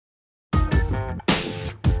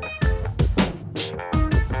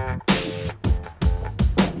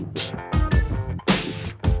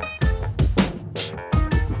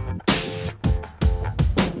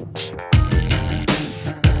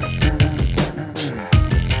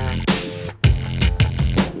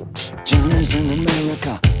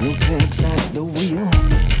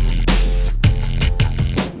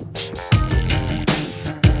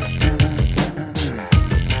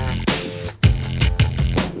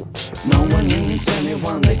one needs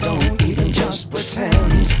anyone, they don't even just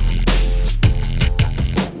pretend.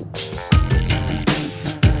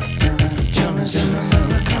 Johnny's in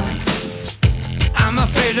America. I'm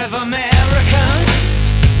afraid of Americans.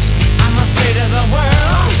 I'm afraid of the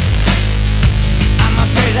world. I'm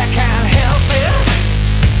afraid I can't help it.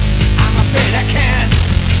 I'm afraid I can't.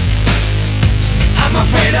 I'm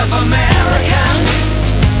afraid of Americans.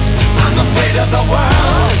 I'm afraid of the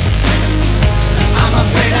world. I'm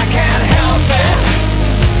afraid I can't help it.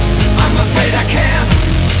 I'm afraid I can't.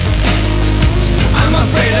 I'm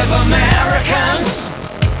afraid of Americans.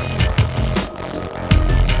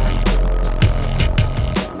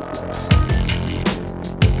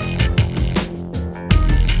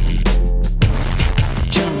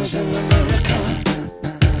 Johnny's in America.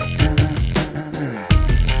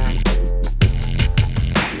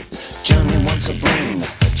 Johnny wants a brain.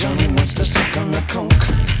 Johnny wants to suck on the coke.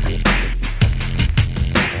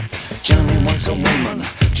 Johnny wants a woman.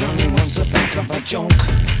 Johnny wants to think of a joke.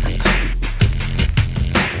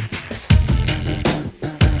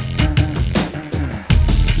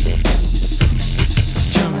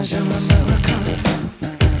 Johnny's in America.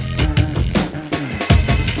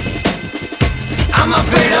 I'm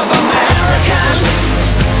afraid of Americans.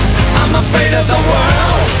 I'm afraid of the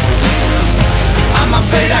world. I'm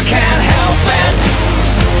afraid I can't help it.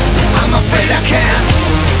 I'm afraid I can't.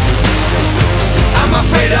 I'm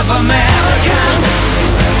afraid of Americans.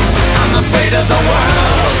 I'm afraid of the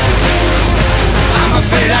world. I'm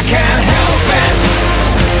afraid I can't help it.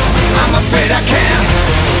 I'm afraid I can't.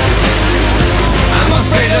 I'm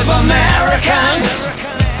afraid of Americans.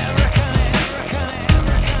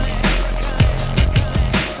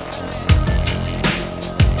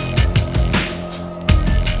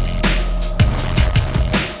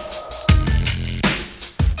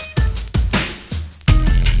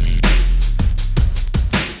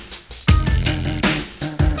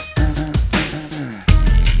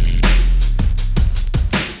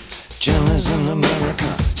 Johnny's in America.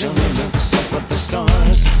 Johnny looks up at the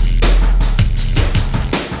stars.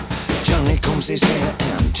 Johnny combs his hair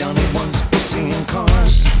and Johnny wants pussy in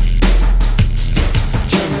cars.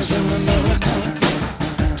 Johnny's in America.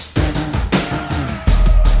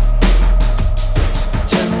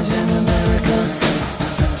 Johnny's in America.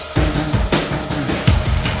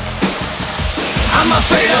 I'm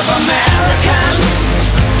afraid of Americans.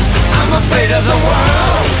 I'm afraid of the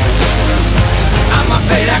world. I'm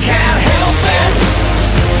afraid I can't help it.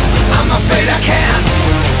 I'm afraid I can't.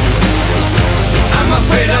 I'm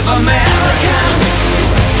afraid of Americans.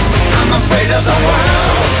 I'm afraid of the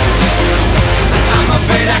world. I'm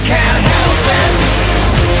afraid I can't help it.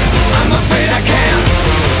 I'm afraid I can't.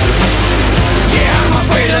 Yeah, I'm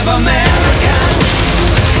afraid of Americans.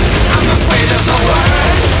 I'm afraid of the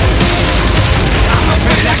worst. I'm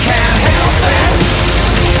afraid I can't help it.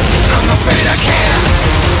 I'm afraid I can't.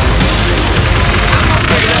 I'm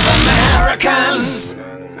afraid of Americans.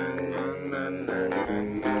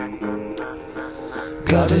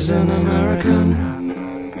 God is an American.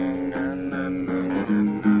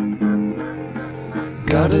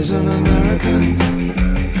 God is an American.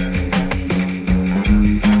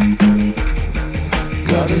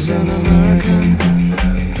 God is an American.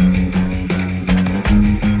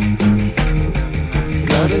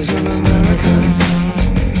 God is an American.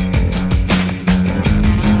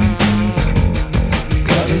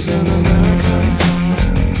 God is an American.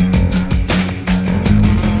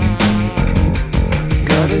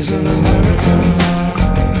 God is an American.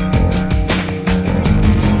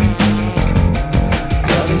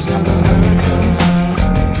 God is an American.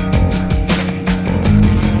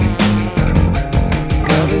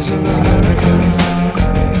 God is an American. God is an American.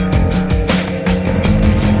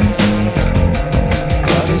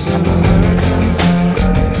 God is an American.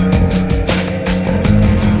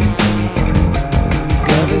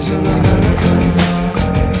 God is an American.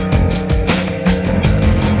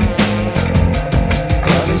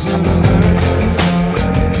 God is an American.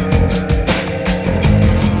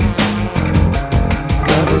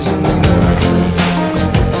 God is an American.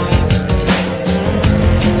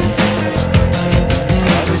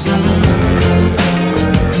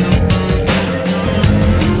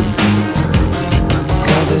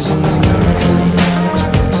 God is an American.